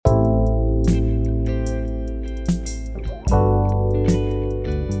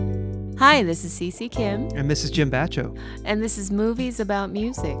Hi, this is Cece Kim. And this is Jim Bacho. And this is Movies About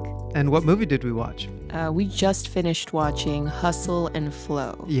Music. And what movie did we watch? We just finished watching Hustle and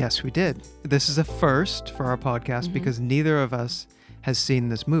Flow. Yes, we did. This is a first for our podcast because neither of us has seen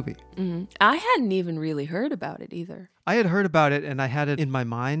this movie. I hadn't even really heard about it either. I had heard about it and I had it in my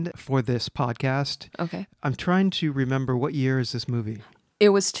mind for this podcast. Okay. I'm trying to remember, what year is this movie? It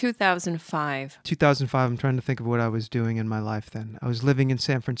was 2005. 2005. I'm trying to think of what I was doing in my life then. I was living in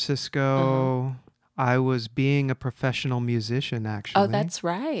San Francisco. I was being a professional musician, actually. Oh, that's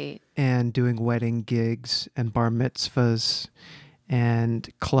right. And doing wedding gigs and bar mitzvahs and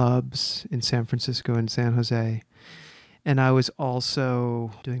clubs in San Francisco and San Jose. And I was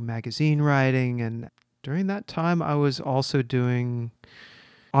also doing magazine writing. And during that time, I was also doing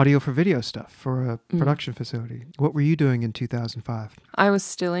audio for video stuff for a production facility. What were you doing in 2005? I was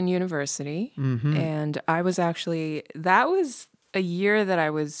still in university. And I was actually, that was a year that I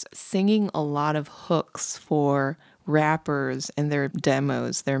was singing a lot of hooks for rappers and their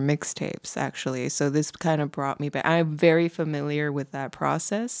demos, their mixtapes, actually. So this kind of brought me back. I'm very familiar with that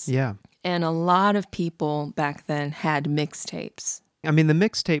process. Yeah. And a lot of people back then had mixtapes. I mean, the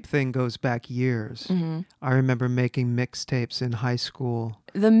mixtape thing goes back years. I remember making mixtapes in high school.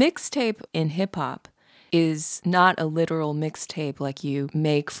 The mixtape in hip hop is not a literal mixtape like you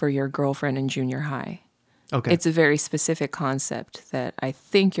make for your girlfriend in junior high. Okay. It's a very specific concept that I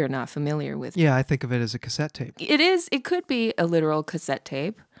think you're not familiar with. Yeah, I think of it as a cassette tape. It could be a literal cassette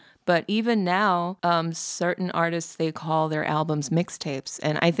tape, but even now, certain artists, they call their albums mixtapes.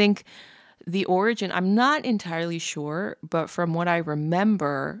 And I think the origin, I'm not entirely sure, but from what I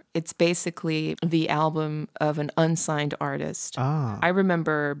remember, it's basically the album of an unsigned artist. I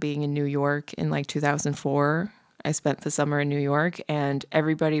remember being in New York in like 2004. I spent the summer in New York and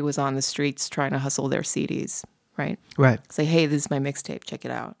everybody was on the streets trying to hustle their CDs, right? Right. Say, hey, this is my mixtape, check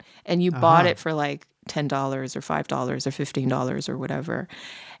it out. And you bought it for like $10 or $5 or $15 or whatever.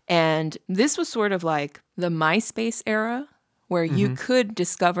 And this was sort of like the MySpace era, where you could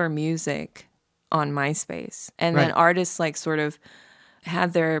discover music on MySpace. And then artists like sort of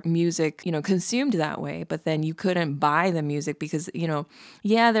had their music, consumed that way, but then you couldn't buy the music because,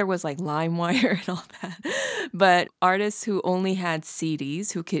 there was like LimeWire and all that. But artists who only had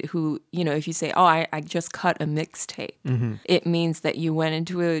CDs, who if you say, oh, I just cut a mixtape, it means that you went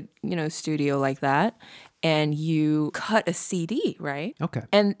into a, studio like that and you cut a CD, right? Okay.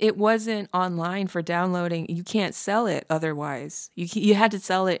 And it wasn't online for downloading. You can't sell it otherwise. You had to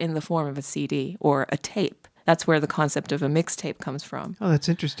sell it in the form of a CD or a tape. That's where the concept of a mixtape comes from. Oh, that's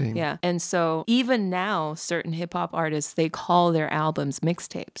interesting. Yeah. And so even now, certain hip hop artists, they call their albums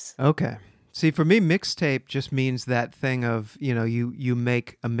mixtapes. Okay. See, for me, mixtape just means that thing of, you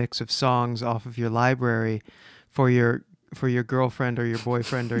make a mix of songs off of your library for your girlfriend or your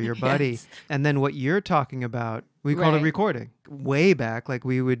boyfriend or your buddy. Yes. And then what you're talking about, we called it recording. Way back, like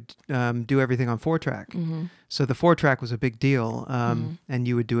we would do everything on 4-track. So the 4-track was a big deal, and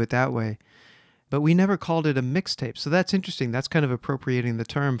you would do it that way. But we never called it a mixtape. So that's interesting. That's kind of appropriating the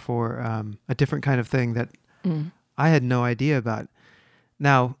term for a different kind of thing that I had no idea about.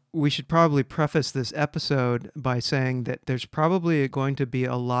 Now, we should probably preface this episode by saying that there's probably going to be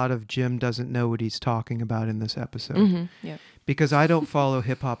a lot of Jim doesn't know what he's talking about in this episode. Yeah. Because I don't follow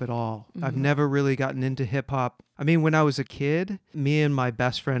hip-hop at all. I've never really gotten into hip-hop. I mean, when I was a kid, me and my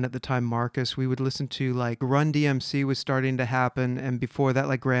best friend at the time, Marcus, we would listen to, like, Run DMC was starting to happen, and before that,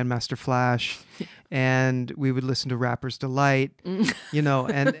 like, Grandmaster Flash, and we would listen to Rapper's Delight,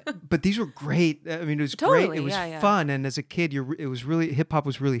 but these were great. I mean, it was Totally, great. It was fun, and as a kid, hip-hop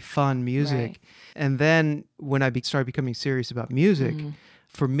was really fun music. Right. And then when I started becoming serious about music,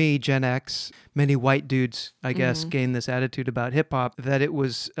 for me, Gen X, many white dudes, I guess, gained this attitude about hip hop that it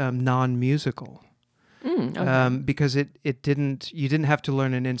was non-musical. Because you didn't have to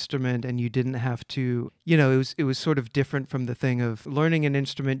learn an instrument, and you didn't have to, it was sort of different from the thing of learning an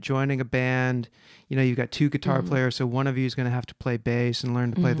instrument, joining a band. You've got two guitar players, so one of you is going to have to play bass and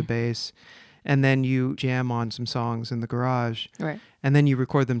learn to play the bass. And then you jam on some songs in the garage. Right. And then you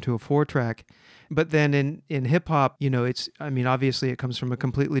record them to a 4-track. But then in hip hop, obviously it comes from a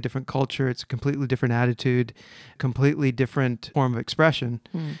completely different culture. It's a completely different attitude, completely different form of expression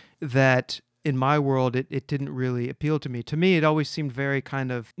that in my world, it didn't really appeal to me. To me, it always seemed very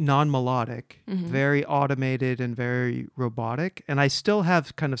kind of non-melodic, very automated and very robotic. And I still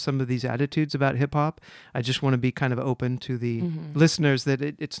have kind of some of these attitudes about hip hop. I just want to be kind of open to the listeners that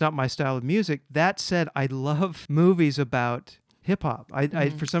it's not my style of music. That said, I love movies about hip hop.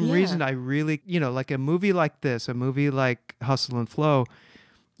 I for some reason, I really, like a movie like this, a movie like Hustle and Flow,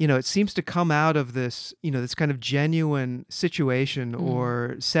 it seems to come out of this, this kind of genuine situation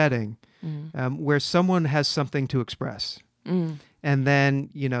or setting where someone has something to express. And then,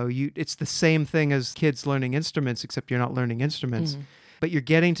 it's the same thing as kids learning instruments, except you're not learning instruments. But you're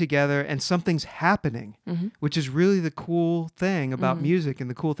getting together and something's happening, which is really the cool thing about music and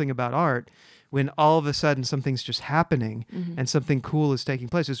the cool thing about art, when all of a sudden something's just happening and something cool is taking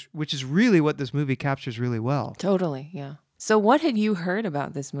place, which is really what this movie captures really well. Totally, yeah. So what had you heard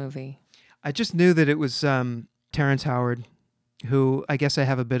about this movie? I just knew that it was Terrence Howard, who I guess I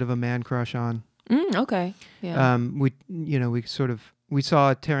have a bit of a man crush on. Okay, yeah. We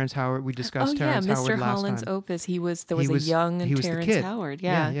saw Terrence Howard. We discussed Terrence Howard last time. Mr. Holland's Opus. There was a young Terrence Howard.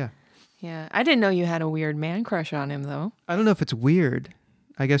 Yeah. Yeah. I didn't know you had a weird man crush on him, though. I don't know if it's weird.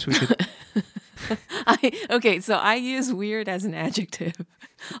 I guess we could. So I use weird as an adjective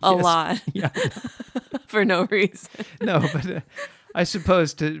a lot. Yeah. For no reason. No, but I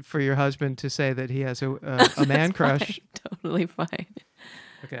suppose for your husband to say that he has a man crush. Fine. Totally fine.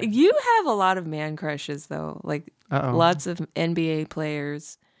 Okay. You have a lot of man crushes, though. Like lots of NBA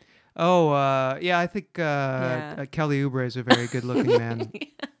players. Oh, I think Kelly Oubre is a very good-looking man.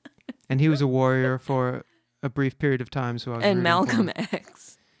 And he was a Warrior for a brief period of time. So I was and Malcolm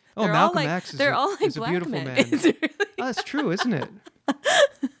X. Oh, Malcolm X is a beautiful men. man. Oh, that's true, isn't it?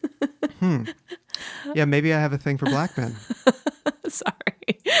 Yeah, maybe I have a thing for black men. Sorry,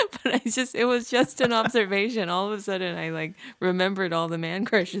 but it was just an observation. All of a sudden, I remembered all the man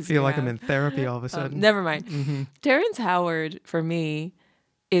crushes. I feel like I'm in therapy all of a sudden. Never mind. Terrence Howard, for me,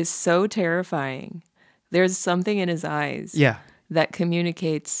 is so terrifying. There's something in his eyes that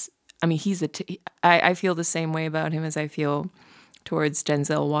communicates. I mean, I feel the same way about him as I feel towards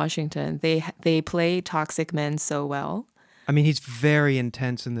Denzel Washington. They play toxic men so well. I mean, he's very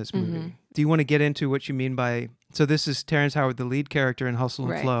intense in this movie. Do you want to get into what you mean by... So this is Terrence Howard, the lead character in Hustle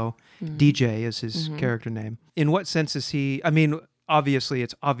and Flow. DJ is his character name. In what sense is he... I mean, obviously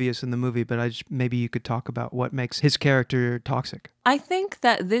it's obvious in the movie, but maybe you could talk about what makes his character toxic. I think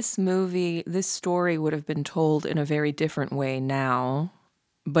that this story would have been told in a very different way now,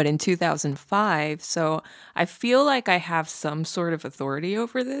 but in 2005. So I feel like I have some sort of authority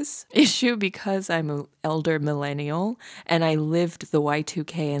over this issue because I'm an elder millennial and I lived the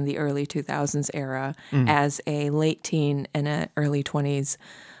Y2K and the early 2000s era as a late teen and an early 20s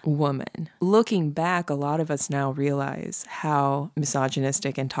woman. Looking back, a lot of us now realize how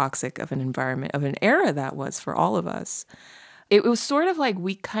misogynistic and toxic of an environment, of an era that was for all of us. It was sort of like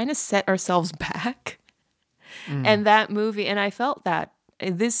we kind of set ourselves back. And that movie, and I felt that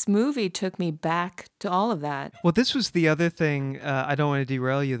this movie took me back to all of that. Well, this was the other thing, I don't want to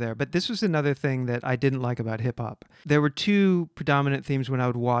derail you there, but this was another thing that I didn't like about hip hop. There were two predominant themes when I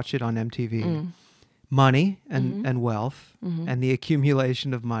would watch it on MTV. Money and wealth and the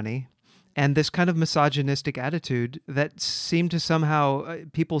accumulation of money and this kind of misogynistic attitude that seemed to somehow,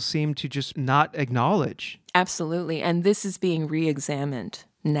 people seem to just not acknowledge. Absolutely. And this is being re-examined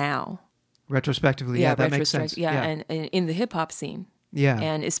now. Retrospectively, that makes sense. And in the hip hop scene. Yeah.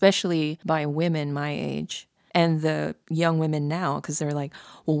 And especially by women my age and the young women now, because they're like,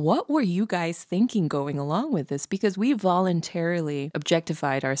 well, what were you guys thinking going along with this? Because we voluntarily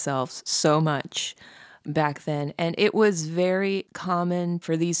objectified ourselves so much back then. And it was very common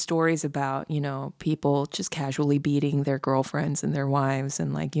for these stories about, people just casually beating their girlfriends and their wives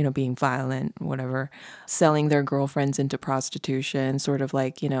and being violent, whatever, selling their girlfriends into prostitution, sort of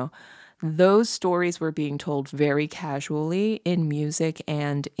those stories were being told very casually in music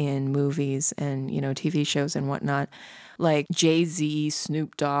and in movies and, TV shows and whatnot. Like Jay-Z,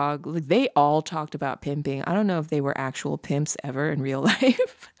 Snoop Dogg, they all talked about pimping. I don't know if they were actual pimps ever in real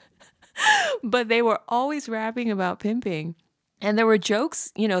life, but they were always rapping about pimping. And there were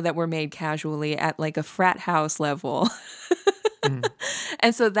jokes, that were made casually at a frat house level.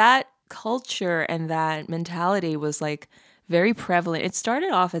 And so that culture and that mentality was very prevalent. It started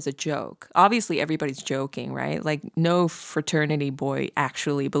off as a joke. Obviously, everybody's joking, right? No fraternity boy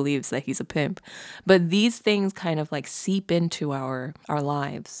actually believes that he's a pimp. But these things kind of seep into our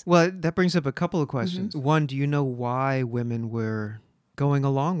lives. Well, that brings up a couple of questions. One, do you know why women were going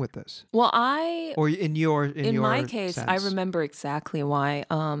along with this? Well, or in my case, sense? I remember exactly why.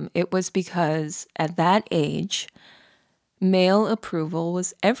 It was because at that age, male approval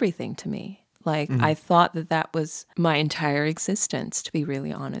was everything to me. I thought that was my entire existence, to be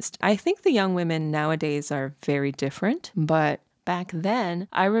really honest. I think the young women nowadays are very different, but back then,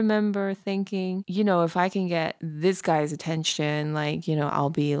 I remember thinking, if I can get this guy's attention, I'll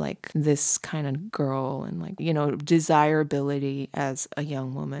be this kind of girl and desirability as a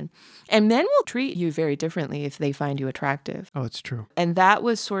young woman. And men will treat you very differently if they find you attractive. Oh, it's true. And that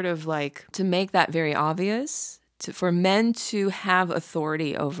was sort of to make that very obvious for men to have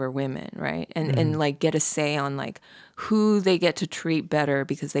authority over women, right? And like get a say on like who they get to treat better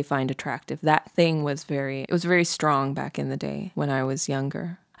because they find attractive. That thing was very strong back in the day when I was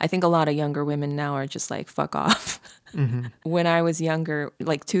younger. I think a lot of younger women now are just like, fuck off. When I was younger,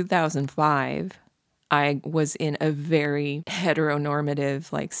 like 2005, I was in a very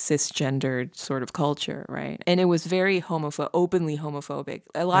heteronormative, like cisgendered sort of culture, right? And it was very openly homophobic.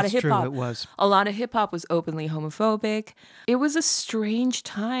 That's true, it was. A lot of hip hop was openly homophobic. It was a strange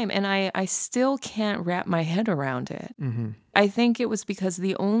time, and I still can't wrap my head around it. I think it was because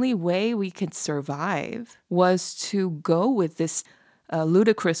the only way we could survive was to go with this.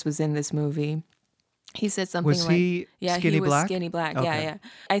 Ludacris was in this movie. He said something Was he Skinny he was Black? Skinny Black. Okay. Yeah.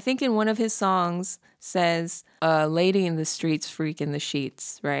 I think in one of his songs says, "Lady in the streets, freak in the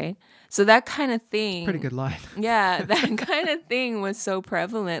sheets," right? So that kind of thing. Pretty good line. Yeah, that kind of thing was so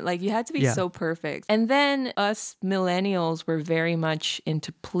prevalent. Like you had to be so perfect. And then us millennials were very much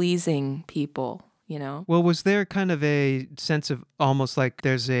into pleasing people, you know? Well, was there kind of a sense of almost like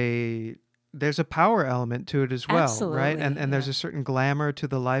there's a power element to it as well, Absolutely, right? And there's a certain glamour to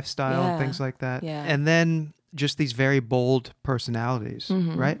the lifestyle and things like that. Yeah. And then just these very bold personalities,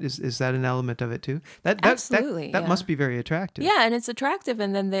 right? Is that an element of it too? Absolutely, That must be very attractive. Yeah, and it's attractive.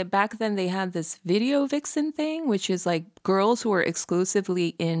 And then back then they had this video vixen thing, which is like girls who are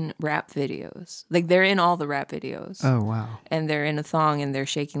exclusively in rap videos. Like they're in all the rap videos. Oh, wow. And they're in a thong and they're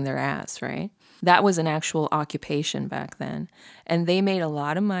shaking their ass, right? That was an actual occupation back then. And they made a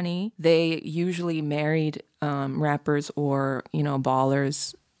lot of money. They usually married rappers or,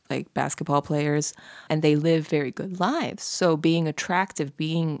 ballers, like basketball players, and they live very good lives. So being attractive,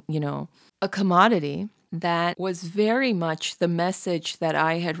 being, a commodity, that was very much the message that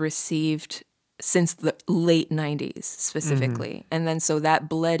I had received since the late 90s specifically. And then so that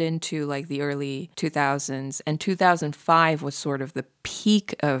bled into like the early 2000s, and 2005 was sort of the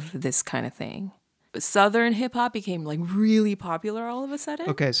peak of this kind of thing. Southern hip hop became like really popular all of a sudden.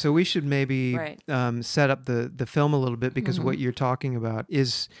 Okay, so we should maybe set up the film a little bit, because what you're talking about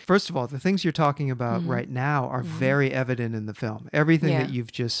is, first of all, the things you're talking about right now are very evident in the film. Everything that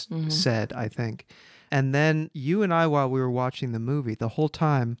you've just said, I think. And then you and I, while we were watching the movie, the whole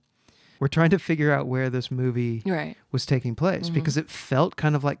time, we're trying to figure out where this movie was taking place, because it felt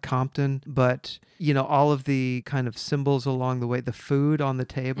kind of like Compton, but all of the kind of symbols along the way, the food on the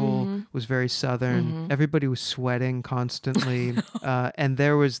table was very Southern. Everybody was sweating constantly. And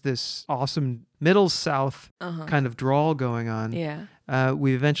there was this awesome Middle South kind of drawl going on. Yeah.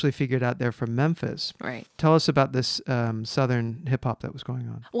 We eventually figured out they're from Memphis. Right. Tell us about this Southern hip hop that was going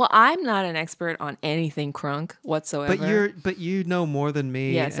on. Well, I'm not an expert on anything crunk whatsoever. But you know more than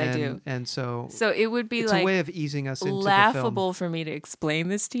me. Yes, I do. And so it would be it's like a way of easing us into laughable the film. for me to explain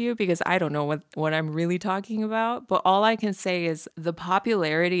this to you, because I don't know what I'm really talking about. But all I can say is the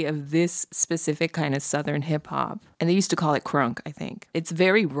popularity of this specific kind of Southern hip hop, and they used to call it crunk, I think. It's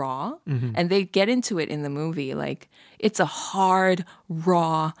very raw, and they get into it in the movie. Like, it's a hard,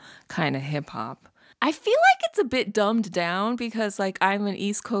 raw kind of hip hop. I feel like it's a bit dumbed down because, like, I'm an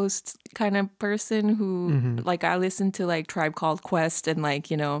East Coast kind of person who, like, I listen to, like, Tribe Called Quest and, like,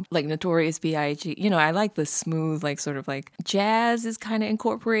 like Notorious B.I.G. I like the smooth, like, sort of, like, jazz is kind of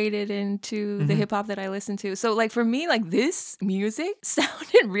incorporated into the hip-hop that I listen to. So, like, for me, like, this music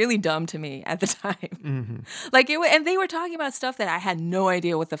sounded really dumb to me at the time. Like, and they were talking about stuff that I had no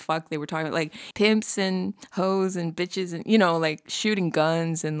idea what the fuck they were talking about, like pimps and hoes and bitches and, like, shooting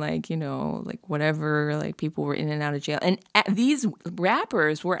guns and, like, like, whatever. Like people were in and out of jail, and these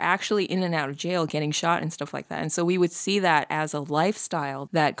rappers were actually in and out of jail getting shot and stuff like that. And so we would see that as a lifestyle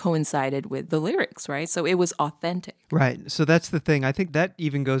that coincided with the lyrics, right? So it was authentic. Right. So that's the thing. I think that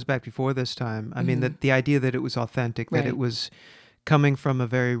even goes back before this time. I mean, that the idea that it was authentic, that it was coming from a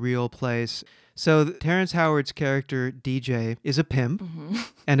very real place. So Terrence Howard's character, DJ, is a pimp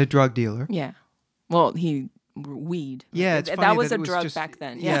and a drug dealer. Yeah. Well, weed. Yeah, it's funny that was a it drug just, back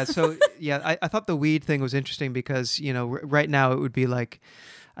then. Yeah. So I thought the weed thing was interesting because right now it would be like,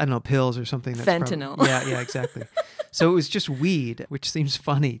 I don't know, pills or something. That's fentanyl. Yeah, exactly. So it was just weed, which seems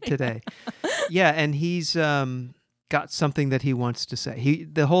funny today. Yeah, and he's got something that he wants to say.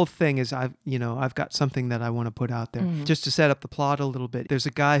 The whole thing is I've got something that I want to put out there. Just to set up the plot a little bit. There's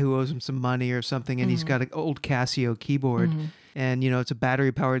a guy who owes him some money or something, and he's got an old Casio keyboard. And, it's a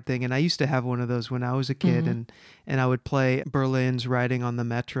battery-powered thing. And I used to have one of those when I was a kid. And I would play Berlin's Riding on the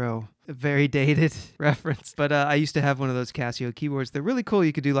Metro. A very dated reference. But I used to have one of those Casio keyboards. They're really cool.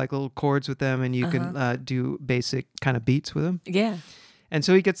 You could do like little chords with them. And you can do basic kind of beats with them. Yeah. And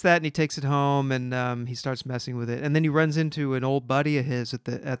so he gets that and he takes it home and he starts messing with it. And then he runs into an old buddy of his at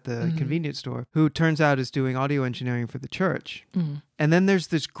the convenience store who turns out is doing audio engineering for the church. And then there's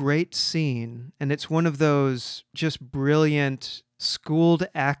this great scene, and it's one of those just brilliant schooled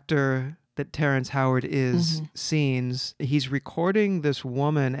actor that Terrence Howard is scenes. He's recording this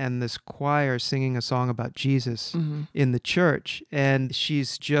woman and this choir singing a song about Jesus in the church, and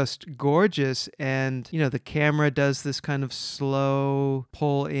she's just gorgeous. And the camera does this kind of slow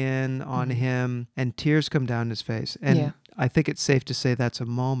pull in on him, and tears come down his face. And I think it's safe to say that's a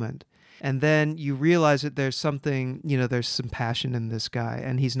moment. And then you realize that there's something, there's some passion in this guy,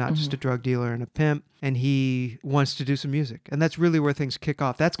 and he's not just a drug dealer and a pimp, and he wants to do some music. And that's really where things kick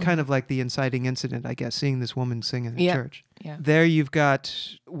off. That's kind of like the inciting incident, I guess, seeing this woman sing in a church. Yeah. There you've got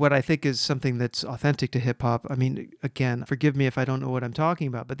what I think is something that's authentic to hip hop. I mean, again, forgive me if I don't know what I'm talking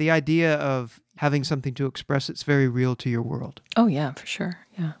about, but the idea of having something to express it's very real to your world. Oh, yeah, for sure.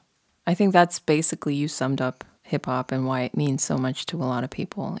 Yeah. I think that's basically, you summed up hip hop and why it means so much to a lot of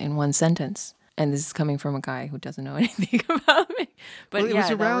people in one sentence. And this is coming from a guy who doesn't know anything about me. But it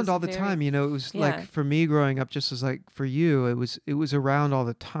was around all the time. It was like for me growing up, just as like for you, it was around all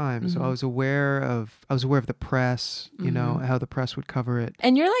the time. So I was aware of the press, how the press would cover it.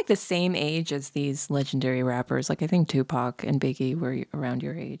 And you're like the same age as these legendary rappers. Like I think Tupac and Biggie were around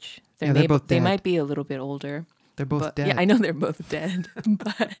your age. They're both dead. They might be a little bit older. They're both dead. Yeah, I know they're both dead.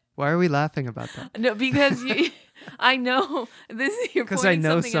 But why are we laughing about that? No, because I know this. Because I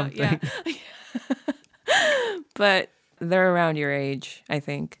know something. Yeah. But they're around your age, I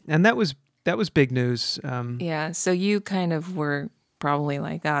think. And that was big news. Yeah. So you kind of were probably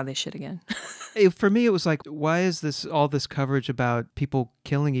like, this shit again. For me, it was like, why is all this coverage about people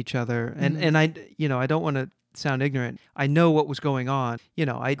killing each other? And I don't want to sound ignorant. I know what was going on.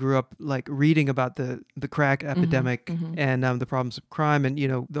 I grew up like reading about the crack epidemic and the problems of crime and,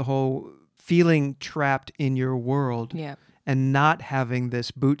 the whole feeling trapped in your world and not having this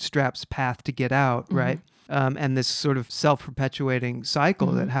bootstraps path to get out, right? And this sort of self-perpetuating cycle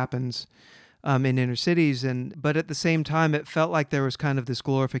that happens in inner cities. But at the same time, it felt like there was kind of this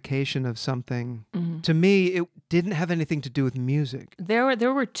glorification of something. To me, it didn't have anything to do with music.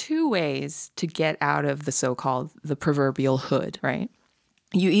 There were two ways to get out of the proverbial hood, right?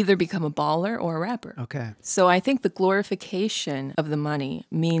 You either become a baller or a rapper. Okay. So I think the glorification of the money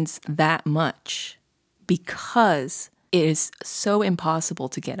means that much because it is so impossible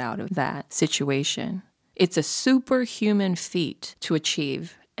to get out of that situation. It's a superhuman feat to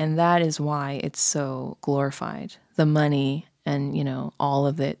achieve. And that is why it's so glorified. The money and, all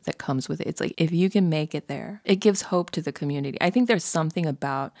of it that comes with it. It's like, if you can make it there, it gives hope to the community. I think there's something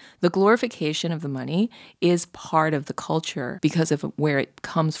about the glorification of the money is part of the culture because of where it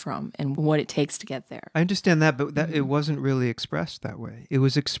comes from and what it takes to get there. I understand that, but it wasn't really expressed that way. It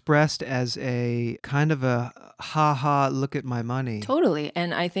was expressed as a kind of a ha-ha, look at my money. Totally.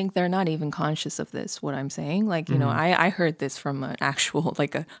 And I think they're not even conscious of this, what I'm saying. Like, I heard this from an actual,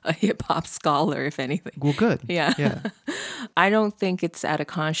 like a hip-hop scholar, if anything. Well, good. Yeah. I don't think it's at a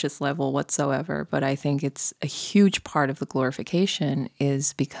conscious level whatsoever, but I think it's a huge part of the glorification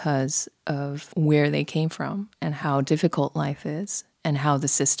is because of where they came from and how difficult life is and how the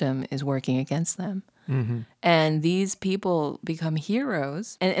system is working against them. And these people become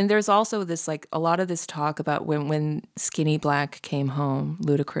heroes. And there's also this, like, a lot of this talk about when Skinny Black came home,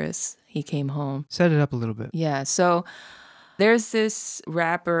 Ludacris, he came home. Set it up a little bit. Yeah, so there's this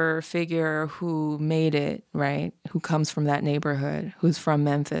rapper figure who made it, right? Who comes from that neighborhood, who's from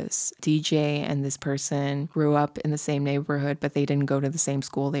Memphis. DJ and this person grew up in the same neighborhood, but they didn't go to the same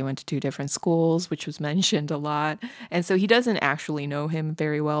school. They went to two different schools, which was mentioned a lot. And so he doesn't actually know him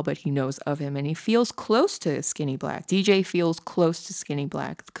very well, but he knows of him. And he feels close to Skinny Black. DJ feels close to Skinny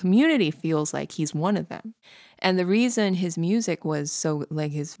Black. The community feels like he's one of them. And the reason his music was so,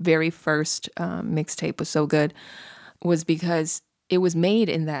 like his very first mixtape was so good was because it was made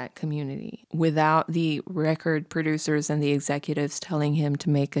in that community without the record producers and the executives telling him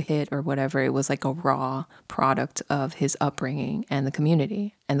to make a hit or whatever. It was like a raw product of his upbringing and the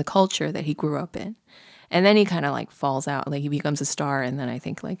community and the culture that he grew up in. And then he kind of like falls out, like he becomes a star, and then I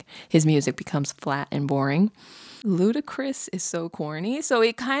think like his music becomes flat and boring. Ludacris is so corny. So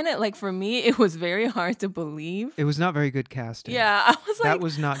it kind of like, for me, it was very hard to believe. It was not very good casting. Yeah, I was like... That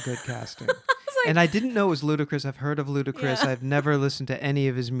was not good casting. And I didn't know it was Ludacris. I've heard of Ludacris. Yeah. I've never listened to any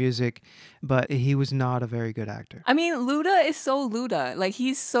of his music, but he was not a very good actor. I mean, Luda is so Luda. Like,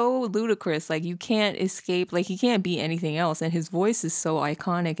 he's so ludicrous. Like, you can't escape. Like, he can't be anything else. And his voice is so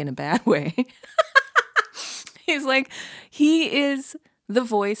iconic in a bad way. He's like, he is the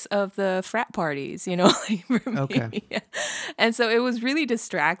voice of the frat parties, like for me. Okay. Yeah. And so it was really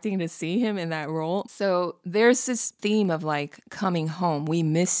distracting to see him in that role. So there's this theme of like coming home. We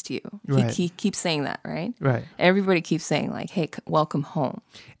missed you. Right. He keeps saying that, right? Right. Everybody keeps saying like, hey, welcome home.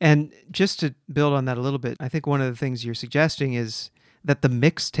 And just to build on that a little bit, I think one of the things you're suggesting is that the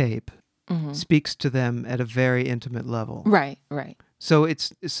mixtape speaks to them at a very intimate level. Right, right. So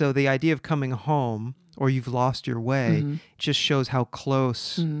the idea of coming home or you've lost your way just shows how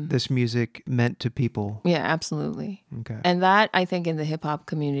close this music meant to people. Yeah, absolutely. Okay. And that, I think, in the hip hop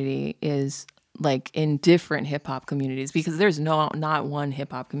community is like in different hip hop communities, because there's not one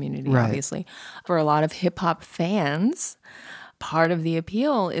hip hop community, Right. obviously. For a lot of hip hop fans, part of the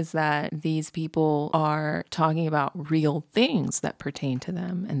appeal is that these people are talking about real things that pertain to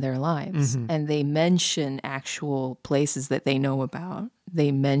them and their lives. And they mention actual places that they know about.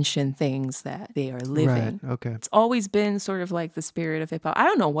 They mention things that they are living. Right. Okay. It's always been sort of like the spirit of hip hop. I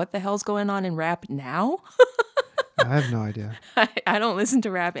don't know what the hell's going on in rap now. I have no idea. I don't listen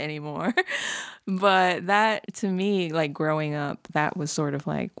to rap anymore. But that, to me, like growing up, that was sort of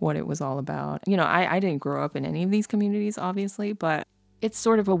like what it was all about. I didn't grow up in any of these communities, obviously, but it's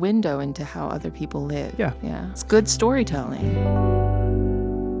sort of a window into how other people live. Yeah. Yeah. It's good storytelling.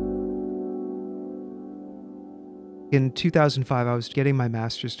 In 2005, I was getting my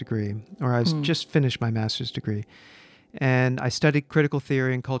master's degree, or I was just finished my master's degree. And I studied critical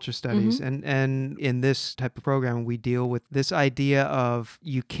theory and culture studies. And in this type of program, we deal with this idea of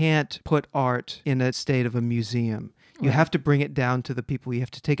you can't put art in a state of a museum. You have to bring it down to the people. You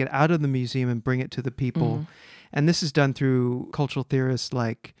have to take it out of the museum and bring it to the people. And this is done through cultural theorists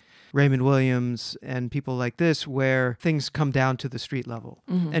like Raymond Williams and people like this, where things come down to the street level.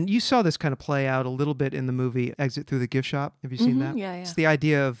 And you saw this kind of play out a little bit in the movie Exit Through the Gift Shop. Have you seen that? Yeah. It's the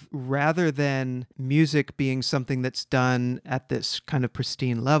idea of, rather than music being something that's done at this kind of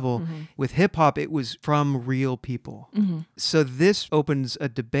pristine level, with hip hop, it was from real people. So this opens a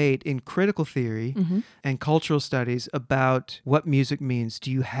debate in critical theory and cultural studies about what music means.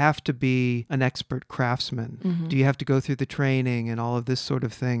 Do you have to be an expert craftsman? Do you have to go through the training and all of this sort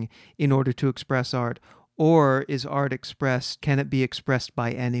of thing in order to express art? Or is art expressed, can it be expressed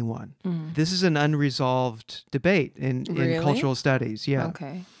by anyone? This is an unresolved debate in cultural studies. Yeah.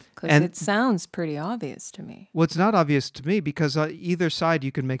 Okay. Because it sounds pretty obvious to me. Well, it's not obvious to me because either side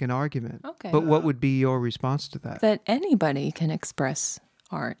you can make an argument. Okay. But what would be your response to that? That anybody can express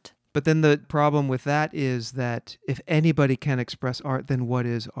art. But then the problem with that is that if anybody can express art, then what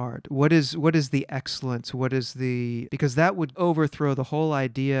is art? What is the excellence? Because that would overthrow the whole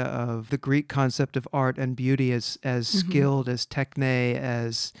idea of the Greek concept of art and beauty as skilled, as techne,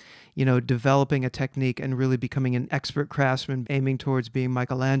 as developing a technique and really becoming an expert craftsman, aiming towards being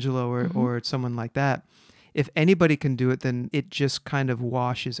Michelangelo or someone like that. If anybody can do it, then it just kind of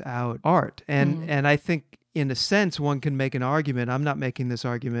washes out art. And I think, in a sense, one can make an argument. I'm not making this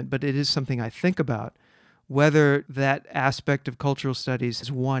argument, but it is something I think about, whether that aspect of cultural studies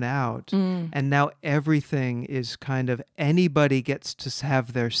is won out. And now everything is kind of, anybody gets to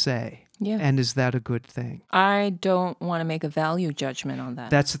have their say. Yeah. And is that a good thing? I don't want to make a value judgment on that.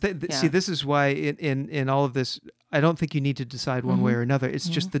 That's see, this is why in all of this, I don't think you need to decide one way or another. It's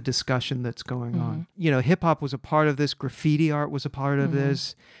just the discussion that's going on. Hip hop was a part of this. Graffiti art was a part of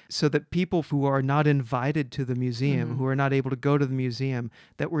this. So that people who are not invited to the museum, who are not able to go to the museum,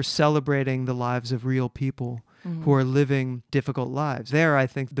 that we're celebrating the lives of real people who are living difficult lives. There, I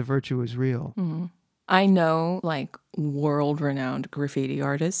think the virtue is real. I know like world-renowned graffiti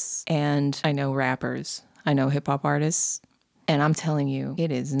artists, and I know rappers. I know hip-hop artists. And I'm telling you, it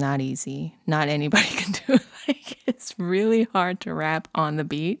is not easy. Not anybody can do it. Like, it's really hard to rap on the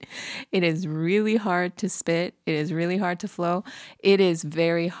beat. It is really hard to spit. It is really hard to flow. It is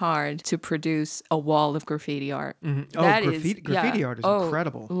very hard to produce a wall of graffiti art. Graffiti art is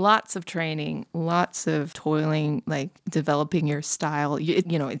incredible. Lots of training, lots of toiling, like developing your style.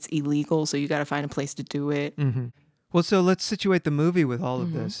 It's illegal, so you got to find a place to do it. Well, so let's situate the movie with all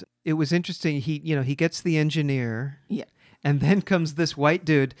of this. It was interesting. He gets the engineer. Yeah. And then comes this white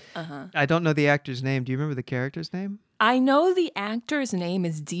dude. I don't know the actor's name. Do you remember the character's name? I know the actor's name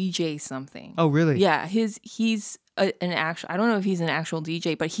is DJ something. Oh, really? Yeah, he's an actual. I don't know if he's an actual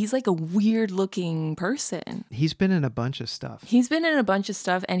DJ, but he's like a weird looking person. He's been in a bunch of stuff.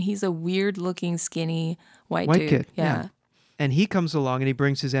 And he's a weird looking skinny white White dude. kid. Yeah. And he comes along and he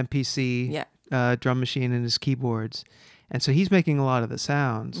brings his MPC drum machine and his keyboards. And so he's making a lot of the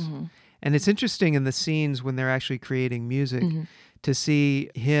sounds. And it's interesting in the scenes when they're actually creating music to see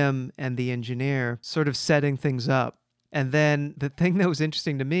him and the engineer sort of setting things up. And then the thing that was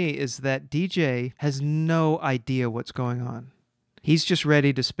interesting to me is that DJ has no idea what's going on. He's just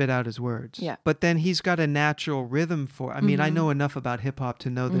ready to spit out his words. Yeah. But then he's got a natural rhythm for, I mean, I know enough about hip hop to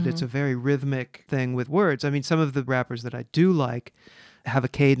know that it's a very rhythmic thing with words. I mean, some of the rappers that I do like have a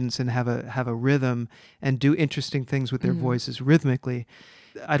cadence and have a rhythm and do interesting things with their voices rhythmically.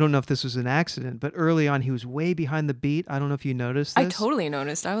 I don't know if this was an accident, but early on he was way behind the beat. I don't know if you noticed this. I totally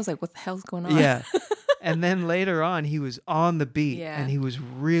noticed. I was like, what the hell's going on? Yeah. And then later on, he was on the beat, Yeah. and he was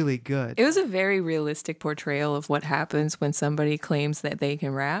really good. It was a very realistic portrayal of what happens when somebody claims that they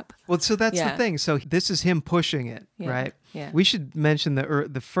can rap. Well, so that's the Yeah. thing. So this is him pushing it, Yeah, right? yeah. We should mention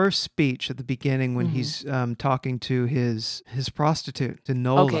the first speech at the beginning when he's talking to his prostitute, to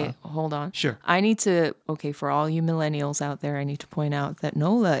Nola. Okay, hold on. Sure. Okay, for all you millennials out there, I need to point out that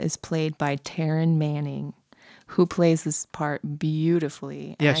Nola is played by Taryn Manning, who plays this part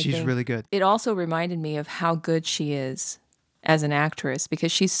beautifully. Yeah, And I she's think really good. It also reminded me of how good she is as an actress,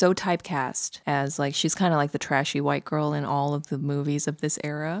 because she's so typecast as like, she's kind of like the trashy white girl in all of the movies of this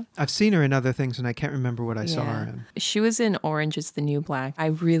era. I've seen her in other things, and I can't remember what I saw her in. She was in Orange is the New Black. I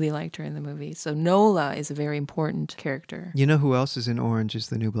really liked her in the movie. So Nola is a very important character. You know who else is in Orange is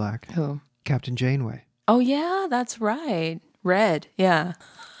the New Black? Who? Captain Janeway. Oh, yeah, that's right. Red, yeah.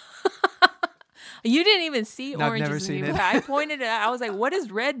 You didn't even see No, I've Orange never is the seen New it. Black. I pointed it out. I was like, what is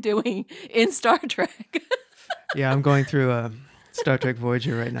Red doing in Star Trek? Yeah, I'm going through Star Trek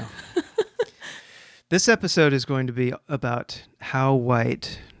Voyager right now. This episode is going to be about how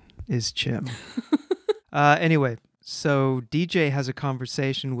white is Chim. Anyway, so DJ has a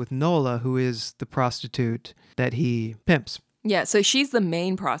conversation with Nola, who is the prostitute that he pimps. Yeah, so she's the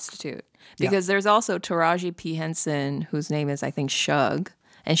main prostitute. Because there's also Taraji P. Henson, whose name is, I think, Shug.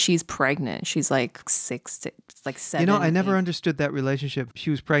 And she's pregnant. She's like 7. You know, I never 8. understood that relationship. She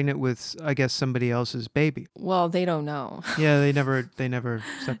was pregnant with, I guess, somebody else's baby. Well, they don't know. Yeah, they never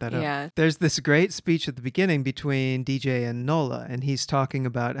set that up. Yeah. There's this great speech at the beginning between DJ and Nola, and he's talking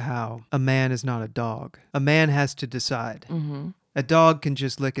about how a man is not a dog. A man has to decide. Mm-hmm. A dog can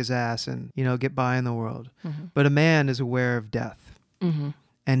just lick his ass and, get by in the world. Mm-hmm. But a man is aware of death. Mm-hmm.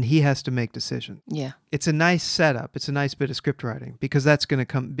 And he has to make decisions. Yeah. It's a nice setup. It's a nice bit of script writing because that's going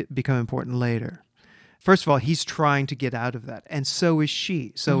to become important later. First of all, he's trying to get out of that. And so is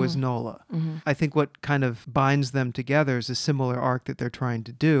she. So is Nola. Mm-hmm. I think what kind of binds them together is a similar arc that they're trying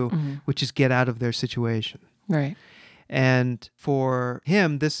to do, which is get out of their situation. Right. And for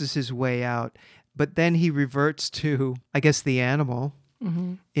him, this is his way out. But then he reverts to, I guess, the animal.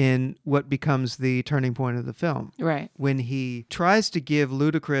 In what becomes the turning point of the film. Right. When he tries to give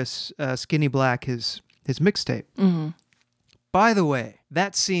Ludacris, Skinny Black, his mixtape. Mm-hmm. By the way,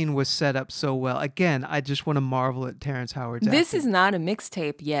 that scene was set up so well. Again, I just want to marvel at Terrence Howard's This acting. is not a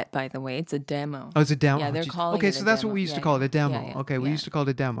mixtape yet, by the way. It's a demo. Oh, it's a demo. Yeah, they're Geez. calling Okay, it so a that's demo. what we used to Yeah, call it, a yeah. demo. Yeah, Okay, we yeah. used to call it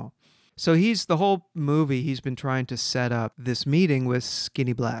a demo. So the whole movie, he's been trying to set up this meeting with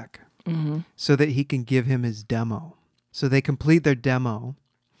Skinny Black so that he can give him his demo. So they complete their demo.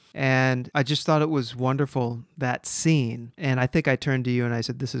 And I just thought it was wonderful, that scene. And I think I turned to you and I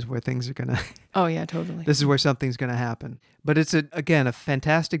said, this is where things are going to... Oh, yeah, totally. This is where something's going to happen. But it's, again, a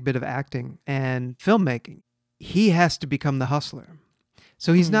fantastic bit of acting and filmmaking. He has to become the hustler.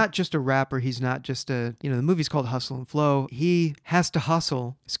 So he's not just a rapper. He's not just the movie's called Hustle and Flow. He has to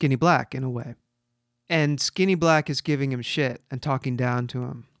hustle Skinny Black in a way. And Skinny Black is giving him shit and talking down to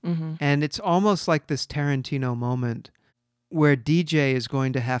him. Mm-hmm. And it's almost like this Tarantino moment where DJ is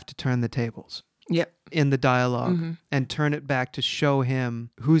going to have to turn the tables. Yep. In the dialogue and turn it back to show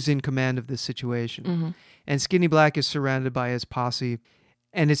him who's in command of this situation. And Skinny Black is surrounded by his posse.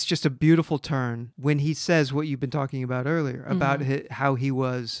 And it's just a beautiful turn when he says what you've been talking about earlier, about how he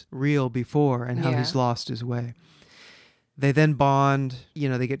was real before and how he's lost his way. They then bond,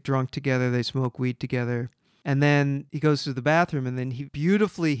 they get drunk together, they smoke weed together. And then he goes to the bathroom and then he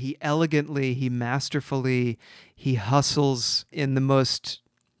beautifully, he elegantly, he masterfully, he hustles in the most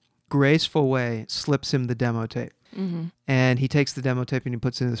graceful way, slips him the demo tape. And he takes the demo tape and he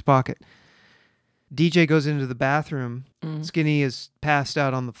puts it in his pocket. DJ goes into the bathroom. Skinny is passed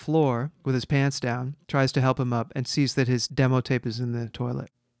out on the floor with his pants down, tries to help him up and sees that his demo tape is in the toilet.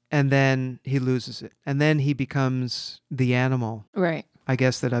 And then he loses it. And then he becomes the animal. Right. I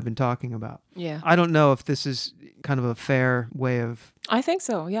guess that I've been talking about. Yeah. I don't know if this is kind of a fair way of... I think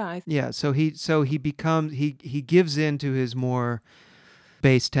so, yeah. So he becomes... He gives in to his more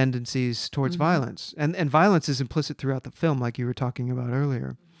base tendencies towards violence. And violence is implicit throughout the film, like you were talking about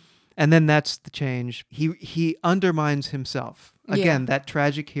earlier. And then that's the change. He undermines himself. Again, that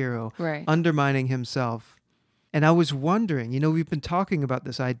tragic hero undermining himself. And I was wondering, we've been talking about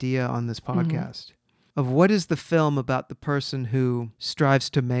this idea on this podcast of what is the film about the person who strives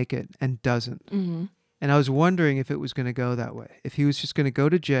to make it and doesn't. And I was wondering if it was going to go that way. If he was just going to go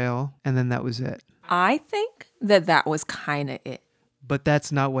to jail and then that was it. I think that was kind of it. But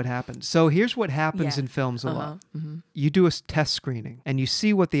that's not what happens. So here's what happens in films a lot. You do a test screening and you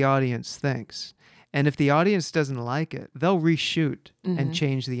see what the audience thinks. And if the audience doesn't like it, they'll reshoot and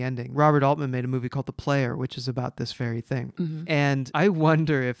change the ending. Robert Altman made a movie called The Player, which is about this very thing. And I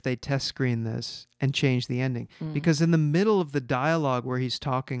wonder if they test screen this and change the ending. Because in the middle of the dialogue where he's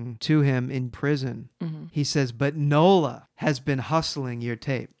talking to him in prison, he says, but Nola has been hustling your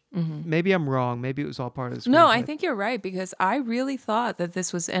tape. Maybe I'm wrong. Maybe it was all part of the screenplay. No, I think you're right, because I really thought that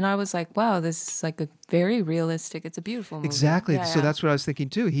this was, and I was like, wow, this is like a very realistic, it's a beautiful movie. Exactly. Yeah, so yeah. that's what I was thinking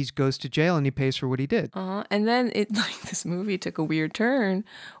too. He goes to jail and he pays for what he did. And then this movie took a weird turn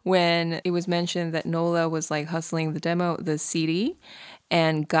when it was mentioned that Nola was like hustling the CD,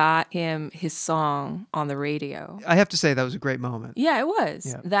 and got him his song on the radio. I have to say that was a great moment. Yeah, it was.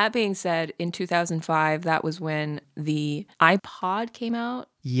 Yeah. That being said, in 2005, that was when the iPod came out.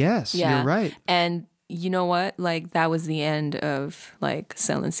 Yes, Yeah. you're right. And you know what? Like, that was the end of like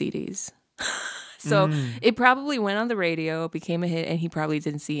selling CDs. So it probably went on the radio, became a hit, and he probably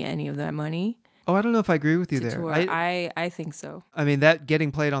didn't see any of that money Oh, I don't know if I agree with you to there. tour. I think so. I mean, that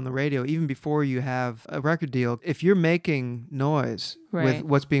getting played on the radio, even before you have a record deal, if you're making noise with Right.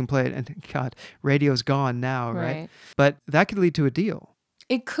 what's being played, and God, radio's gone now, right? Right. But that could lead to a deal.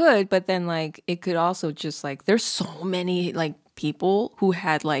 It could, but then like it could also just like there's so many like people who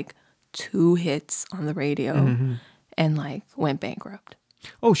had like 2 hits on the radio and like went bankrupt.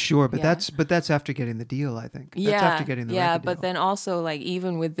 Oh, sure, but Yeah. that's after getting the deal, I think. That's Yeah, after getting the record but deal. then also like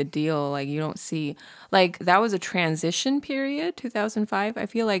even with the deal, like you don't see like that was a transition period, 2005. I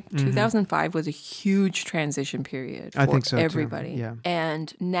feel like 2005 was a huge transition period for I think so, too. everybody. Yeah.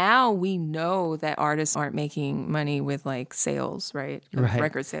 And now we know that artists aren't making money with like sales, right? Of Right.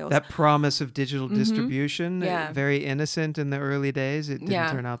 Record sales. That promise of digital distribution, Yeah. very innocent in the early days, it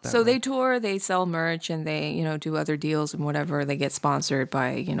didn't turn out that so way. they tour, they sell merch, and they, do other deals and whatever. They get sponsored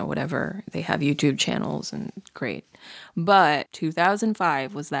by, whatever. They have YouTube channels and great. But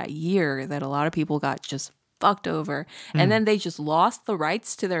 2005 was that year that a lot of people got just fucked over. And then they just lost the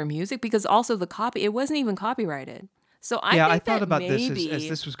rights to their music because also it wasn't even copyrighted. So I thought that about maybe, this as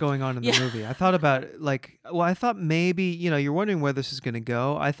this was going on in the movie. I thought about I thought maybe, you're wondering where this is going to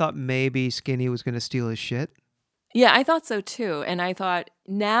go. I thought maybe Skinny was going to steal his shit. Yeah, I thought so too. And I thought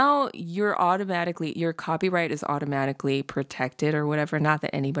now your copyright is automatically protected or whatever. Not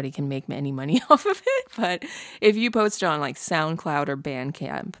that anybody can make any money off of it, but if you post it on like SoundCloud or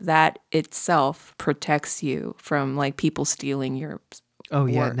Bandcamp, that itself protects you from like people stealing your Oh,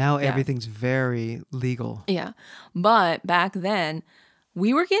 yeah. work. Now Yeah. everything's very legal. Yeah. But back then,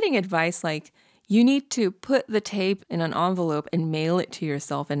 we were getting advice like, you need to put the tape in an envelope and mail it to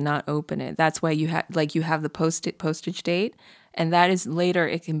yourself and not open it. That's why you have the postage date, and that is later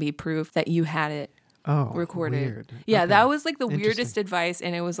it can be proof that you had it Oh, recorded. weird. Yeah, Okay. that was like the Interesting. weirdest advice,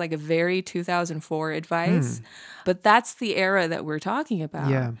 and it was like a very 2004 advice. But that's the era that we're talking about.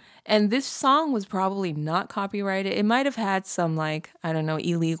 Yeah. And this song was probably not copyrighted. It might have had some like, I don't know,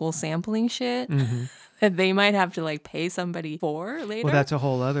 illegal sampling shit that they might have to like pay somebody for later. Well, that's a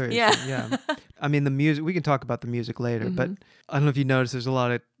whole other issue. Yeah. Yeah. I mean, the music, we can talk about the music later, but I don't know if you noticed, there's a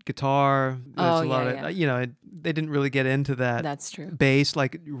lot of guitar. There's a lot of, they didn't really get into that. That's true. Bass,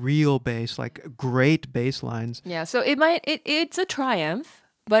 like real bass, like great bass lines. Yeah, so it's a triumph,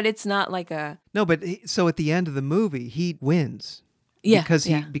 but it's not like a No, but so at the end of the movie, he wins. yeah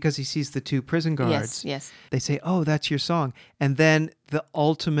Because he sees the 2 prison guards. Yes. They say, "Oh, that's your song." And then the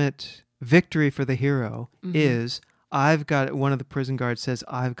ultimate victory for the hero is one of the prison guards says,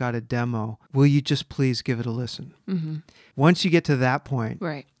 "I've got a demo. Will you just please give it a listen?" Once you get to that point,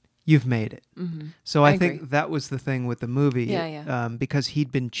 Right. you've made it. So I think agree. that was the thing with the movie. Yeah. Because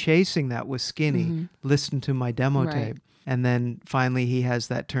he'd been chasing that with Skinny, listen to my demo Right. tape. And then finally he has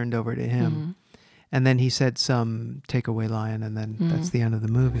that turned over to him. And then he said some takeaway line, and then that's the end of the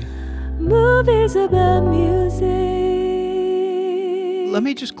movie. Movies about music. Let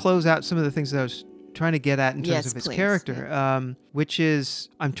me just close out some of the things that I was trying to get at in terms Yes, of his please. character, which is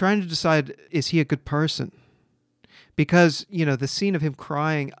I'm trying to decide, is he a good person? Because, the scene of him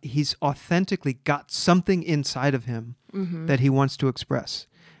crying, he's authentically got something inside of him that he wants to express.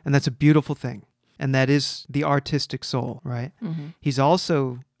 And that's a beautiful thing. And that is the artistic soul, right? He's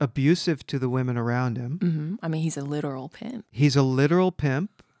also abusive to the women around him. I mean, he's a literal pimp. He's a literal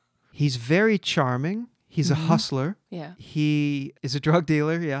pimp. He's very charming. He's a hustler. Yeah. He is a drug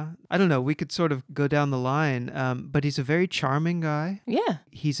dealer, yeah. I don't know. We could sort of go down the line, but he's a very charming guy. Yeah.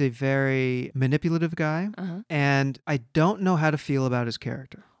 He's a very manipulative guy. And I don't know how to feel about his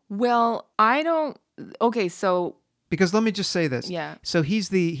character. Well, Okay, so Because let me just say this. yeah. So he's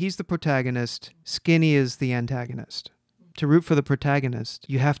the protagonist. Skinny is the antagonist. To root for the protagonist,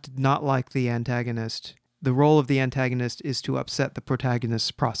 you have to not like the antagonist. The role of the antagonist is to upset the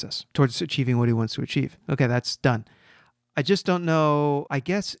protagonist's process towards achieving what he wants to achieve. Okay, that's done. I just don't know. I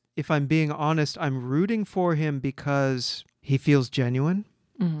guess if I'm being honest, I'm rooting for him because he feels genuine.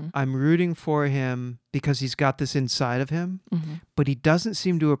 Mm-hmm. I'm rooting for him because he's got this inside of him, Mm-hmm. but he doesn't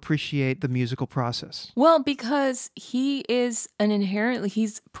seem to appreciate the musical process. Well, because he is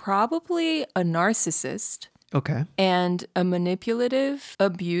he's probably a narcissist Okay. and a manipulative,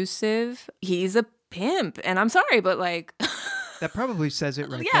 abusive. He's a pimp. And I'm sorry, but like, That probably says it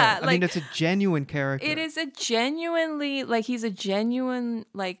right Yeah, there. I mean, it's a genuine character. it is a genuinely, like, he's a genuine,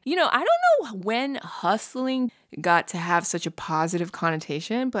 like, I don't know when hustling got to have such a positive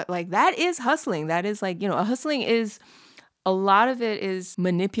connotation, but like, that is hustling. That is like, a hustling is, a lot of it is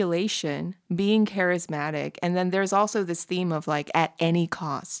manipulation, being charismatic. And then there's also this theme of like, at any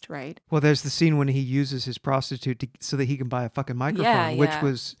cost, right? Well, there's the scene when he uses his prostitute so that he can buy a fucking microphone,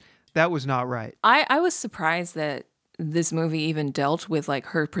 which that was not right. I was surprised that this movie even dealt with like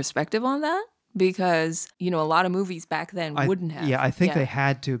her perspective on that, because a lot of movies back then wouldn't have. Yeah, I think they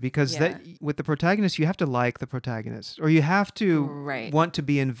had to, because that with the protagonist, you have to like the protagonist, or you have to want to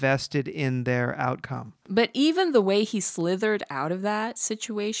be invested in their outcome. But even the way he slithered out of that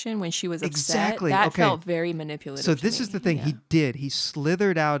situation when she was upset, that felt very manipulative. So this is the thing he did. He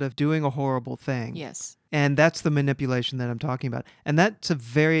slithered out of doing a horrible thing. Yes. And that's the manipulation that I'm talking about. And that's a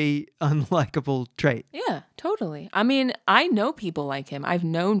very unlikable trait. Yeah, totally. I mean, I know people like him. I've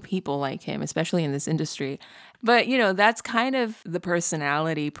known people like him, especially in this industry. But, that's kind of the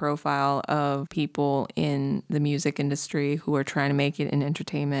personality profile of people in the music industry who are trying to make it in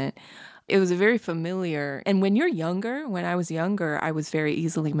entertainment. It was a very familiar, and when I was younger, I was very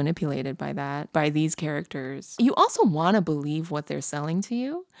easily manipulated by these characters. You also want to believe what they're selling to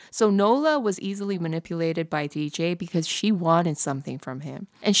you. So Nola was easily manipulated by DJ because she wanted something from him.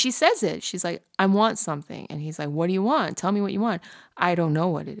 And she says it. She's like, I want something. And he's like, what do you want? Tell me what you want. I don't know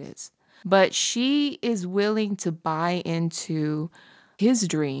what it is. But she is willing to buy into his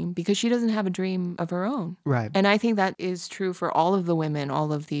dream because she doesn't have a dream of her own. Right. And I think that is true for all of the women,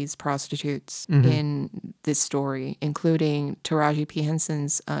 all of these prostitutes in this story, including Taraji P.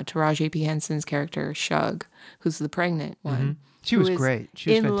 Henson's character, Shug, who's the pregnant one. She was great.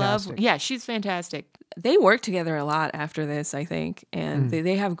 She was fantastic. Yeah, she's fantastic. They work together a lot after this, I think, and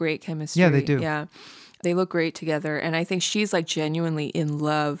they have great chemistry. Yeah, they do. Yeah. They look great together, and I think she's like genuinely in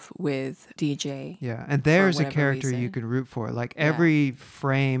love with DJ. Yeah, and there's a character you can root for. Like every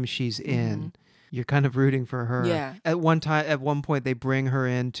frame she's in, you're kind of rooting for her. Yeah. At one point, they bring her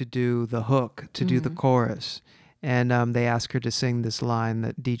in to do the hook, to do the chorus, and they ask her to sing this line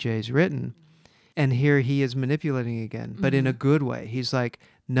that DJ's written, and here he is manipulating again, but in a good way. He's like,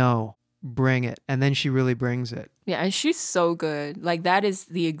 "No, bring it," and then she really brings it. Yeah, and she's so good. Like, that is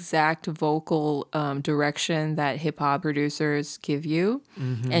the exact vocal direction that hip-hop producers give you,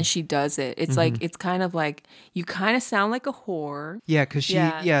 and she does it. It's like, it's kind of like, you kind of sound like a whore. Yeah, because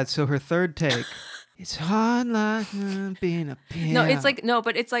so her third take, it's hard like being a pimp.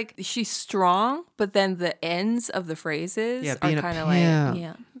 But it's like she's strong, but then the ends of the phrases are kind of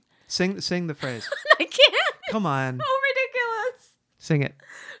like, Sing the phrase. I can't. Come on. So ridiculous. Sing it.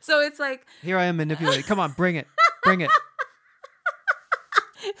 So it's like, here I am manipulating. Come on, bring it. Bring it.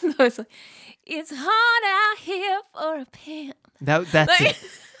 So it's like, it's hard out here for a pimp. That's it.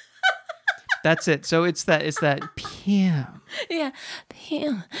 That's it. So it's that pimp. Yeah,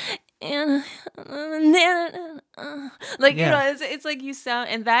 pimp. And it's like you sound,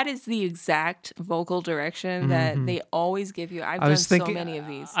 and that is the exact vocal direction that they always give you. I've done so many of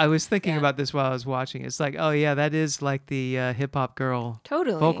these. I was thinking about this while I was watching. It's like, oh yeah, that is like the hip hop girl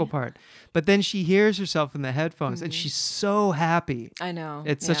vocal part. But then she hears herself in the headphones, and she's so happy. I know.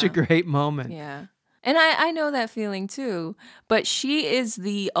 It's such a great moment. Yeah. And I know that feeling too, but she is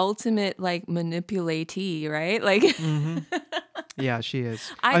the ultimate like manipulatee, right? Like, yeah, she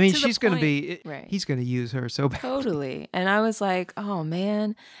is. I mean, she's going to be, right. He's going to use her so bad. Totally. And I was like, oh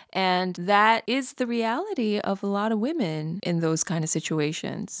man. And that is the reality of a lot of women in those kind of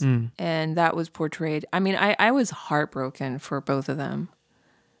situations. And that was portrayed. I mean, I was heartbroken for both of them.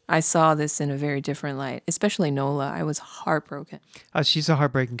 I saw this in a very different light, especially Nola. I was heartbroken. She's a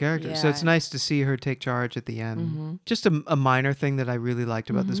heartbreaking character. So it's nice to see her take charge at the end. Just a minor thing that I really liked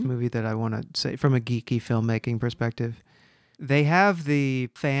about this movie that I want to say from a geeky filmmaking perspective. They have the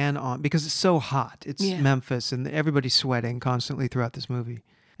fan on because it's so hot. It's Memphis and everybody's sweating constantly throughout this movie.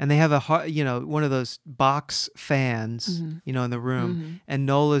 and they have one of those box fans, in the room. And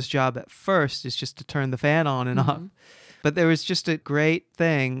Nola's job at first is just to turn the fan on and off. But there was just a great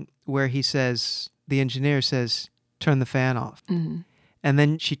thing where the engineer says, turn the fan off. And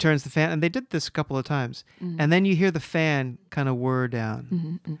then she turns the fan, and they did this a couple of times. And then you hear the fan kind of whir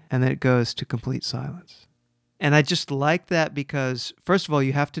down, and then it goes to complete silence. And I just like that because, first of all,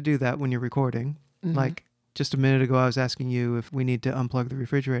 you have to do that when you're recording. Like just a minute ago, I was asking you if we need to unplug the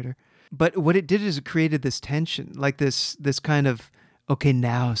refrigerator. But what it did is it created this tension, like this kind of, okay,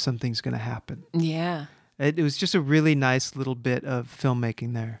 now something's going to happen. Yeah. It was just a really nice little bit of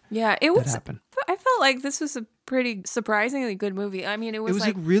filmmaking there. Yeah, happened. I felt like this was a pretty surprisingly good movie. I mean, it was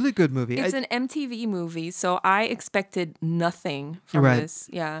a really good movie. It's an MTV movie, so I expected nothing from this.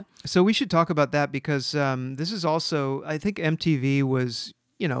 Yeah. So we should talk about that because this is also, I think MTV was,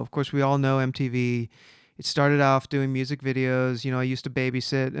 of course, we all know MTV. It started off doing music videos. I used to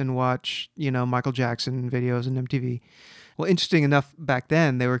babysit and watch, Michael Jackson videos on MTV. Well, interesting enough, back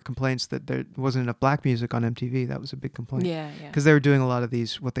then, there were complaints that there wasn't enough black music on MTV. That was a big complaint. Yeah. Because they were doing a lot of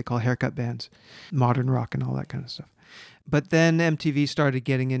these, what they call haircut bands, modern rock and all that kind of stuff. But then MTV started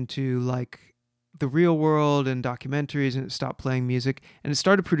getting into like the real world and documentaries, and it stopped playing music, and it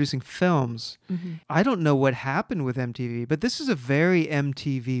started producing films. I don't know what happened with MTV, but this is a very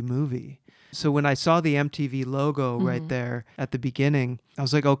MTV movie. So when I saw the MTV logo right there at the beginning, I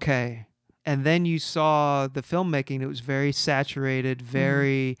was like, okay. And then you saw the filmmaking. It was very saturated,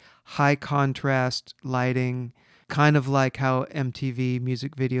 very high contrast lighting, kind of like how MTV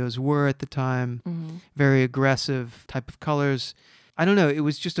music videos were at the time, very aggressive type of colors. I don't know. It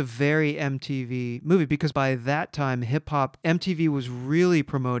was just a very MTV movie because by that time, MTV was really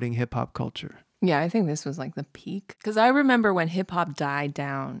promoting hip hop culture. Yeah, I think this was like the peak. Because I remember when hip hop died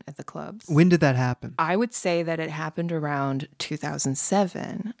down at the clubs. When did that happen? I would say that it happened around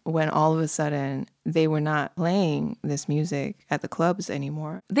 2007 when all of a sudden they were not playing this music at the clubs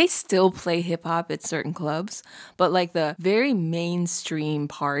anymore. They still play hip hop at certain clubs, but like the very mainstream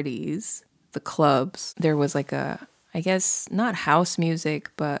parties, the clubs, there was like I guess not house music,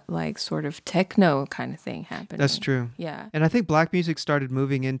 but like sort of techno kind of thing happening. That's true. Yeah. And I think black music started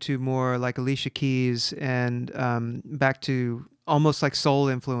moving into more like Alicia Keys and back to almost like soul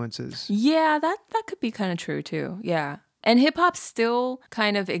influences. Yeah, that could be kind of true too. Yeah. And hip hop still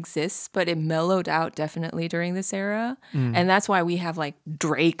kind of exists, but it mellowed out definitely during this era. And that's why we have like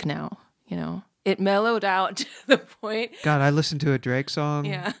Drake now, It mellowed out to the point. God, I listened to a Drake song.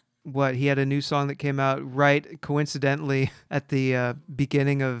 Yeah. He had a new song that came out right coincidentally at the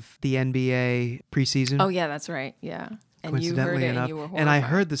beginning of the NBA preseason. Oh, yeah, that's right. Yeah. And you heard it and you were horrified. And I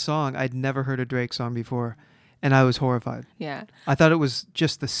heard the song. I'd never heard a Drake song before. And I was horrified. Yeah. I thought it was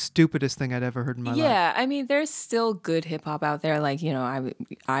just the stupidest thing I'd ever heard in my life. Yeah, I mean, there's still good hip hop out there. Like,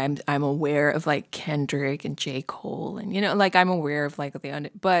 I'm aware of like Kendrick and J. Cole, and like I'm aware of like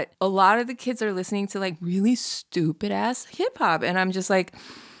but a lot of the kids are listening to like really stupid ass hip hop, and I'm just like,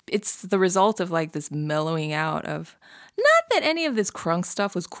 it's the result of like this mellowing out of. Not that any of this crunk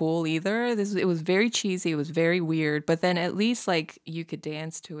stuff was cool either. It was very cheesy. It was very weird. But then at least like you could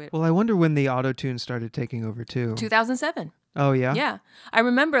dance to it. Well, I wonder when the auto-tune started taking over too. 2007. Oh, yeah? Yeah. I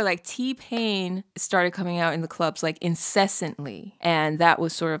remember like T-Pain started coming out in the clubs like incessantly. And that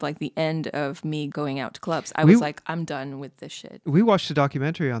was sort of like the end of me going out to clubs. I was like, I'm done with this shit. We watched a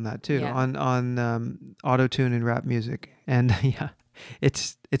documentary on that too, Yeah. on auto-tune and rap music. And yeah.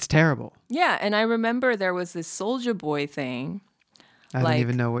 It's terrible. Yeah, and I remember there was this Soulja Boy thing. I don't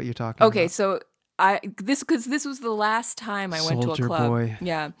even know what you're talking about. Okay, so this was the last time I went to a Soulja club. Boy.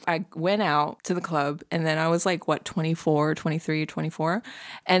 Yeah, I went out to the club, and then I was like, 24, 23, 24,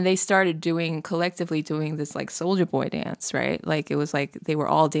 and they started collectively doing this like Soulja Boy dance, right? Like it was like they were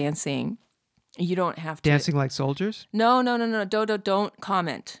all dancing. You don't have to dancing like soldiers. No, Dodo, don't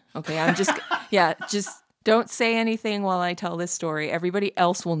comment. Okay, I'm just just. Don't say anything while I tell this story. Everybody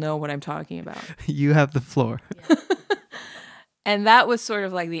else will know what I'm talking about. You have the floor. Yeah. And that was sort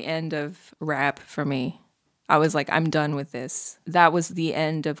of like the end of rap for me. I was like, I'm done with this. That was the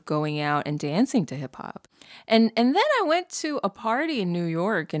end of going out and dancing to hip hop. And then I went to a party in New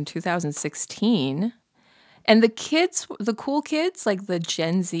York in 2016. And the cool kids, like the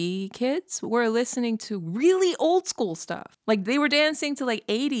Gen Z kids, were listening to really old school stuff. Like they were dancing to like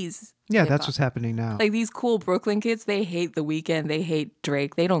 80s. Yeah, that's what's happening now. Like these cool Brooklyn kids, they hate The Weeknd, they hate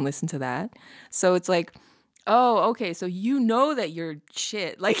Drake, they don't listen to that. So it's like, oh, okay, so that you're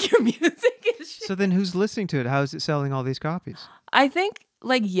shit, like your music is shit. So then who's listening to it? How is it selling all these copies? I think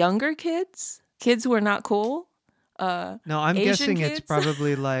like younger kids who are not cool. No, I'm Asian guessing kids? it's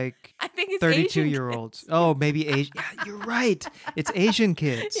probably like... I think it's 32-year-olds. Oh, maybe Asian. Yeah, you're right. It's Asian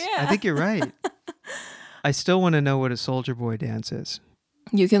kids. Yeah. I think you're right. I still want to know what a Soldier Boy dance is.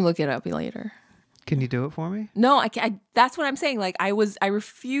 You can look it up later. Can you do it for me? No, I can't. That's what I'm saying. Like I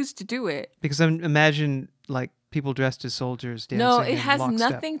refused to do it. Because I imagine like people dressed as soldiers dancing. No, it in has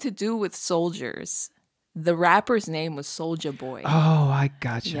lockstep. nothing to do with soldiers. The rapper's name was Soulja Boy. Oh, I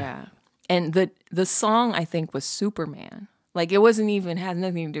gotcha. Yeah. And the song I think was Superman. Like it wasn't even had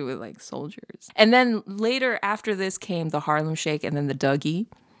nothing to do with like soldiers. And then later after this came the Harlem Shake and then the Dougie.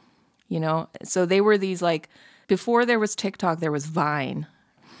 You know? So they were these like before there was TikTok, there was Vine.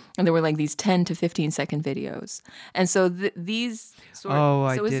 And there were like these 10 to 15 second videos. And so these sort of,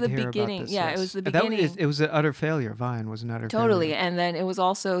 I so it was did the hear beginning. about this. Yeah, yes. it was the beginning. It was an utter failure. Vine was an utter Totally. failure. And then it was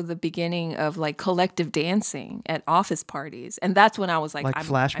also the beginning of like collective dancing at office parties. And that's when I was like, Like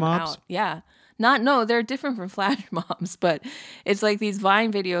flash I'm mobs? out. Yeah. No, they're different from flash mobs, but it's like these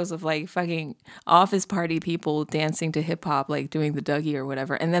Vine videos of like fucking office party people dancing to hip hop, like doing the Dougie or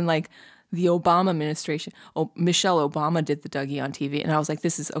whatever. And then like the Obama administration, Michelle Obama did the Dougie on TV. And I was like,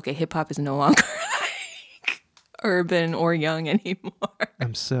 this is okay. Hip hop is no longer like urban or young anymore.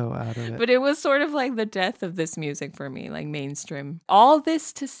 I'm so out of it. But it was sort of like the death of this music for me, like mainstream. All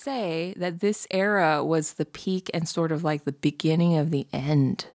this to say that this era was the peak and sort of like the beginning of the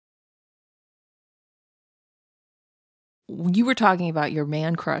end. You were talking about your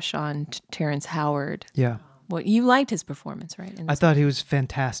man crush on Terrence Howard. Yeah. Well, you liked his performance, right? I thought he was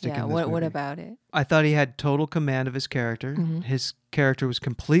fantastic Yeah, in this what movie. about it? I thought he had total command of his character. Mm-hmm. His character was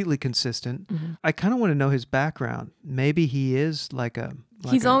completely consistent. Mm-hmm. I kind of want to know his background. Maybe he is like a...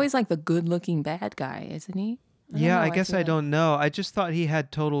 He's always like the good-looking bad guy, isn't he? I guess I don't know. I just thought he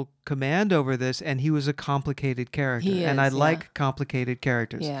had total command over this, and he was a complicated character. He and is, I yeah. like complicated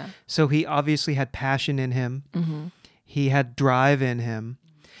characters. Yeah. So he obviously had passion in him. Mm-hmm. He had drive in him.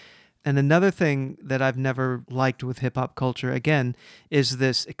 And another thing that I've never liked with hip hop culture, again, is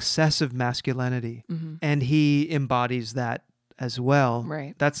this excessive masculinity. Mm-hmm. And he embodies that as well.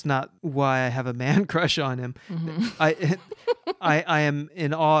 Right. That's not why I have a man crush on him. Mm-hmm. I am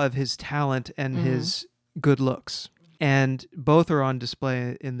in awe of his talent and Mm-hmm. his good looks. And both are on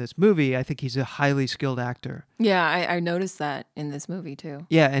display in this movie. I think he's a highly skilled actor. Yeah, I noticed that in this movie too.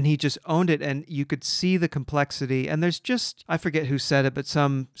 Yeah, and he just owned it, and you could see the complexity. And there's just, I forget who said it, but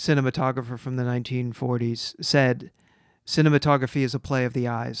some cinematographer from the 1940s said, cinematography is a play of the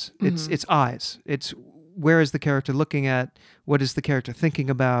eyes. Mm-hmm. It's eyes. It's where is the character looking at? What is the character thinking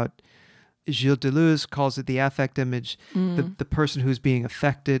about? Gilles Deleuze calls it the affect image, the person who's being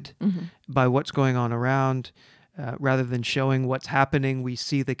affected by what's going on around. Rather than showing what's happening, we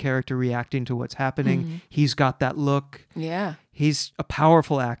see the character reacting to what's happening. Mm-hmm. He's got that look. Yeah, He's a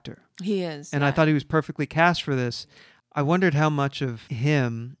powerful actor. he is. And I thought he was perfectly cast for this. I wondered how much of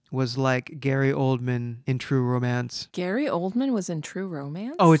him was like Gary Oldman in True Romance. Gary Oldman was in True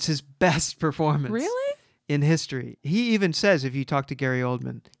Romance? Oh, it's his best performance. Really? In history. He even says, if you talk to Gary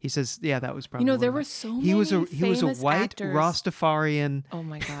Oldman, he says, yeah, that was probably You know, there one were of so them. many He was a famous white actors. Rastafarian, Oh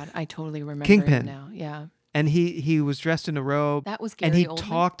my God, I totally remember Kingpin. it now. Yeah. and he was dressed in a robe. That was Gary and he Oldman?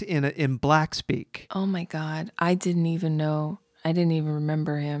 talked in black speak. Oh my God, I didn't even know. I didn't even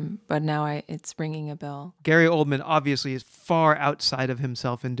remember him, but now it's ringing a bell. Gary Oldman obviously is far outside of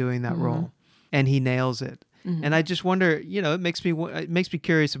himself in doing that role, and he nails it. And I just wonder, it makes me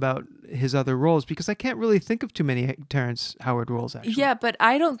curious about his other roles, because I can't really think of too many Terrence Howard roles, actually. Yeah, but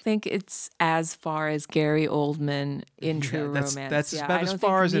I don't think it's as far as Gary Oldman in True that's, Romance. That's Yeah, about I as don't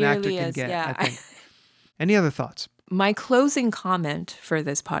far think as an actor nearly can as- get, yeah, I think. Any other thoughts? My closing comment for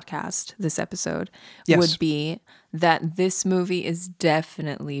this podcast, this episode, Yes. would be that this movie is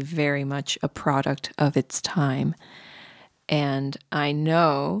definitely very much a product of its time. And I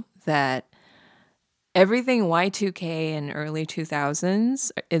know that everything Y2K and early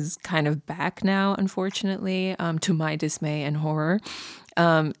 2000s is kind of back now, unfortunately, to my dismay and horror.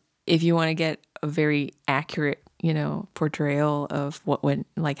 If you want to get a very accurate, portrayal of what went,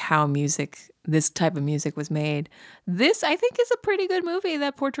 like how this type of music was made, this I think is a pretty good movie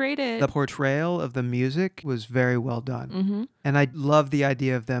that portrayed it. The portrayal of the music was very well done. Mm-hmm. And I love the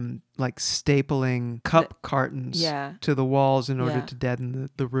idea of them like stapling cup cartons yeah. to the walls in order Yeah. to deaden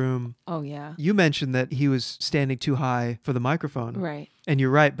the room. Oh, yeah. You mentioned that he was standing too high for the microphone. Right. And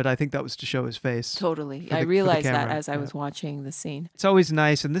you're right, but I think that was to show his face. Totally. For I the realized that camera. as I Yeah. was watching the scene. It's always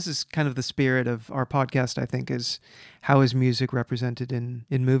nice, and this is kind of the spirit of our podcast, I think, is how is music represented in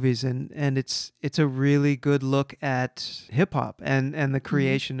movies. And it's a really good look at hip-hop and the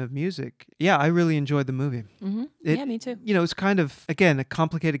creation of music. Yeah, I really enjoyed the movie. Mm-hmm. It- Yeah, me too. It's kind of, again, a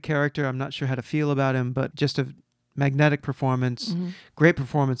complicated character. I'm not sure how to feel about him, but just a magnetic performance, great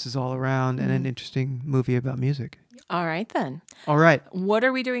performances all around, and an interesting movie about music. All right, then. All right. What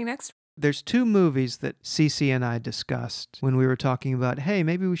are we doing next? There's 2 movies that Cece and I discussed when we were talking about, hey,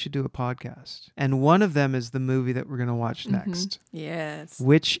 maybe we should do a podcast. And one of them is the movie that we're going to watch next. Yes.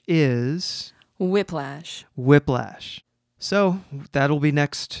 Which is... Whiplash. So that'll be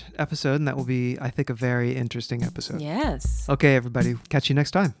next episode, and that will be, I think, a very interesting episode. Yes. Okay, everybody. Catch you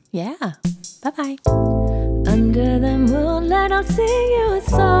next time. Yeah. Bye-bye. Under the moonlight, I'll sing you a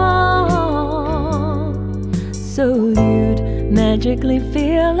song, so you'd magically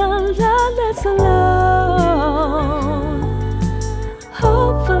feel a lot less alone.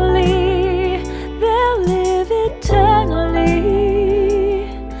 Hopefully, they'll live eternally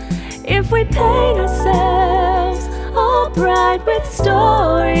if we paint ourselves all bright with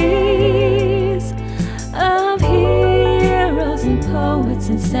stories of heroes and poets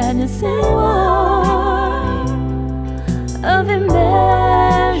and sadness and war, of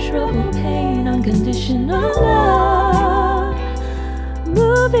immeasurable pain, unconditional love,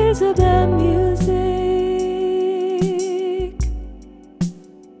 movies about music.